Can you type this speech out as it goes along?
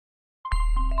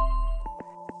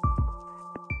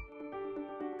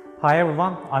Hi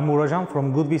everyone, I'm Urajan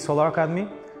from GoodWe Solar Academy.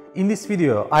 In this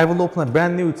video, I will open a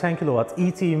brand new 10 kW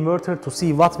ET inverter to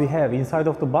see what we have inside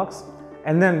of the box,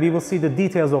 and then we will see the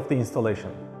details of the installation.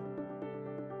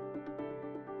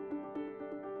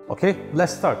 Okay,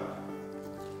 let's start.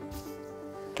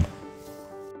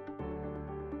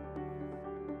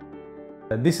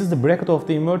 This is the bracket of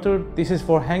the inverter. This is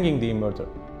for hanging the inverter.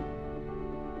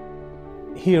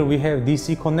 Here we have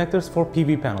DC connectors for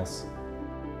PV panels.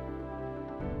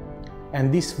 And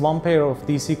this one pair of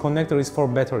DC connector is for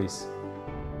batteries.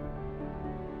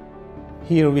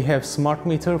 Here we have smart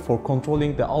meter for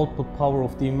controlling the output power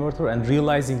of the inverter and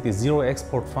realizing the zero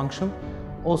export function.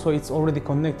 Also, it's already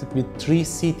connected with 3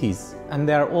 CTs and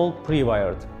they are all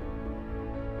pre-wired.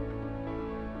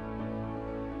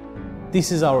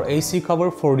 This is our AC cover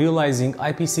for realizing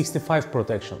IP65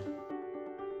 protection.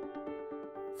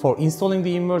 For installing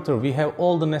the inverter, we have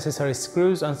all the necessary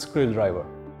screws and screwdriver.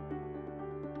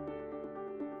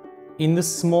 In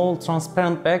this small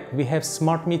transparent bag, we have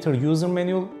smart meter user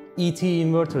manual, ET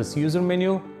inverters user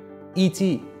manual, ET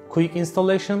quick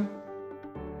installation,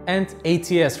 and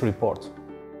ATS report.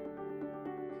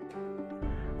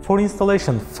 For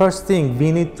installation, first thing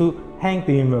we need to hang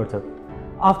the inverter.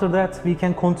 After that, we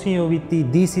can continue with the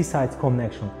DC side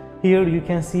connection. Here you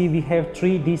can see we have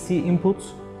 3 DC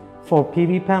inputs for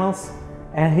PV panels,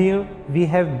 and here we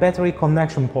have battery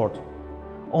connection port.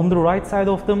 On the right side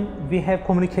of them, we have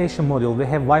communication module. We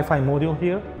have Wi-Fi module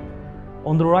here.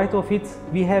 On the right of it,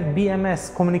 we have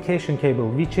BMS communication cable,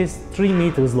 which is 3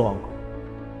 meters long.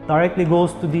 Directly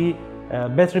goes to the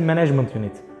battery management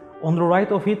unit. On the right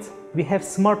of it, we have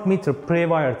smart meter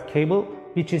pre-wired cable,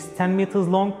 which is 10 meters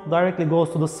long, directly goes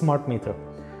to the smart meter.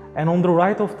 And on the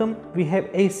right of them, we have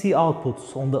AC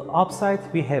outputs. On the up side,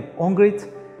 we have on-grid,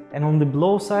 and on the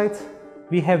below side,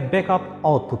 we have backup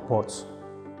output ports.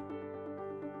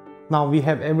 Now we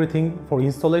have everything for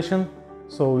installation,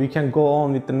 so we can go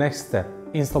on with the next step,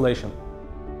 installation.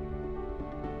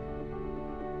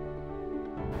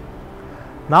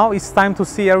 Now it's time to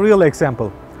see a real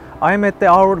example. I am at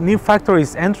our new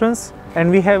factory's entrance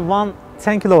and we have one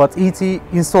 10 kW ET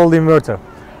installed inverter.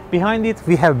 Behind it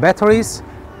we have batteries,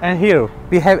 and here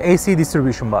we have AC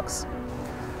distribution box.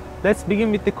 Let's begin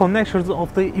with the connections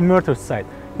of the inverter side.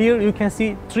 Here you can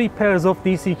see 3 pairs of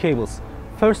DC cables.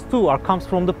 First 2 comes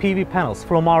from the PV panels,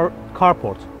 from our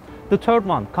carport. The third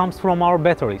one comes from our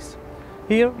batteries.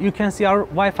 Here you can see our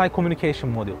Wi-Fi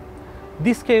communication module.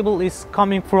 This cable is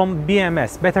coming from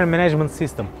BMS, Battery Management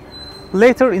System.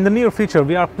 Later in the near future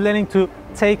we are planning to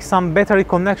take some battery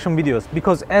connection videos,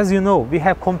 because as you know, we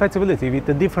have compatibility with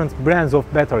the different brands of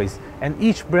batteries and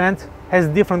each brand has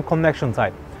different connection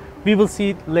type. We will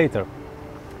see it later.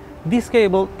 This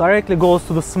cable directly goes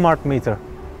to the smart meter.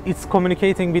 It's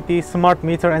communicating with the smart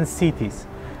meter and CTs.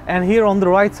 And here on the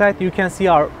right side you can see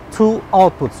our 2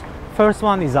 outputs. First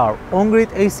one is our on-grid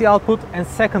AC output and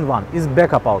second one is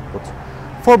backup output.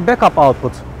 For backup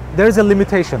output, there is a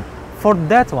limitation. For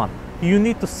that one, you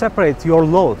need to separate your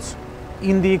loads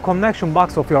in the connection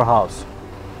box of your house.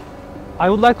 I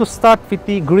would like to start with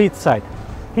the grid side.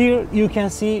 Here you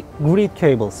can see grid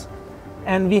cables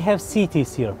and we have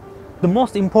CTs here. The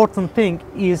most important thing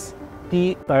is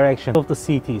the direction of the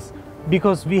CTs,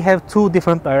 because we have 2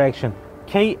 different directions,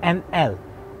 K and L.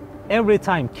 Every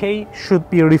time K should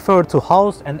be referred to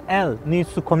house and L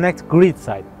needs to connect grid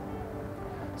side.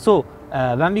 So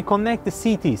when we connect the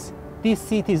CTs, these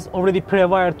CTs already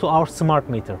pre-wired to our smart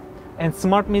meter, and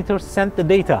smart meter sent the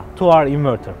data to our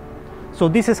inverter. So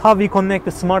this is how we connect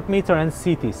the smart meter and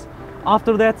CTs.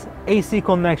 After that, AC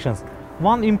connections.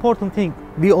 One important thing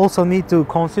we also need to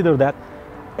consider, that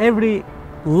every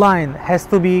line has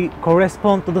to be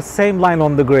correspond to the same line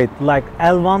on the grid, like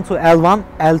L1 to L1,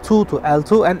 L2 to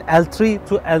L2 and L3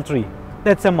 to L3.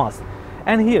 That's a must.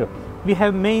 And here we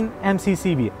have main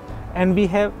MCCB and we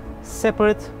have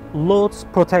separate loads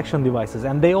protection devices,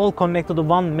 and they all connect to the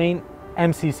one main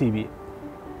MCCB.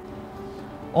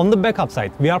 On the backup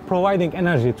side, we are providing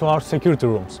energy to our security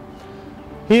rooms.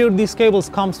 Here these cables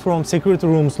comes from security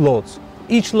rooms loads.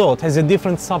 Each load has a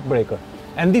different sub-breaker,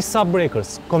 and these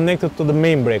sub-breakers connected to the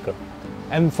main breaker.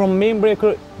 And from main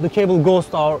breaker, the cable goes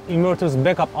to our inverter's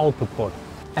backup output port.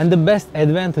 And the best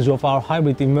advantage of our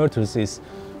hybrid inverters is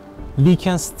we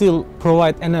can still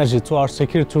provide energy to our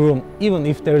security room even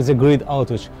if there is a grid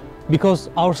outage, because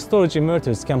our storage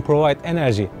inverters can provide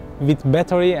energy with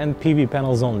battery and PV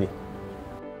panels only.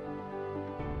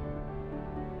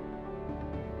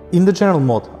 In the general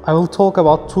mode, I will talk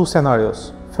about 2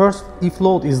 scenarios. First, if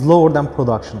load is lower than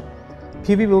production.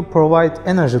 PV will provide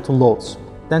energy to loads,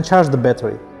 then charge the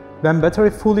battery. When battery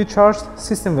fully charged,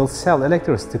 system will sell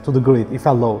electricity to the grid if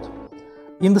allowed.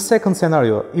 In the second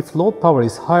scenario, if load power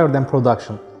is higher than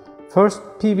production, first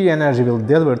PV energy will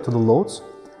deliver to the loads.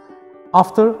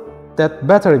 After that,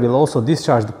 battery will also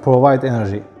discharge the provide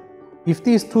energy. If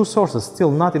these two sources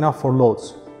still not enough for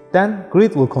loads, then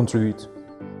grid will contribute.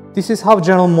 This is how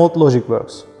general mode logic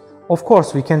works. Of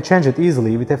course, we can change it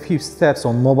easily with a few steps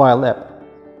on mobile app.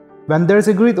 When there is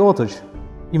a grid outage,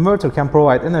 inverter can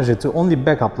provide energy to only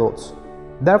backup loads.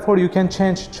 Therefore, you can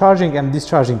change charging and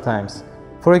discharging times.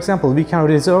 For example, we can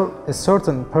reserve a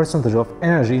certain percentage of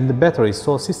energy in the battery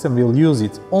so system will use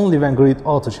it only when grid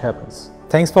outage happens.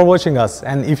 Thanks for watching us,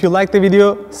 and if you like the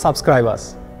video, subscribe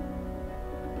us.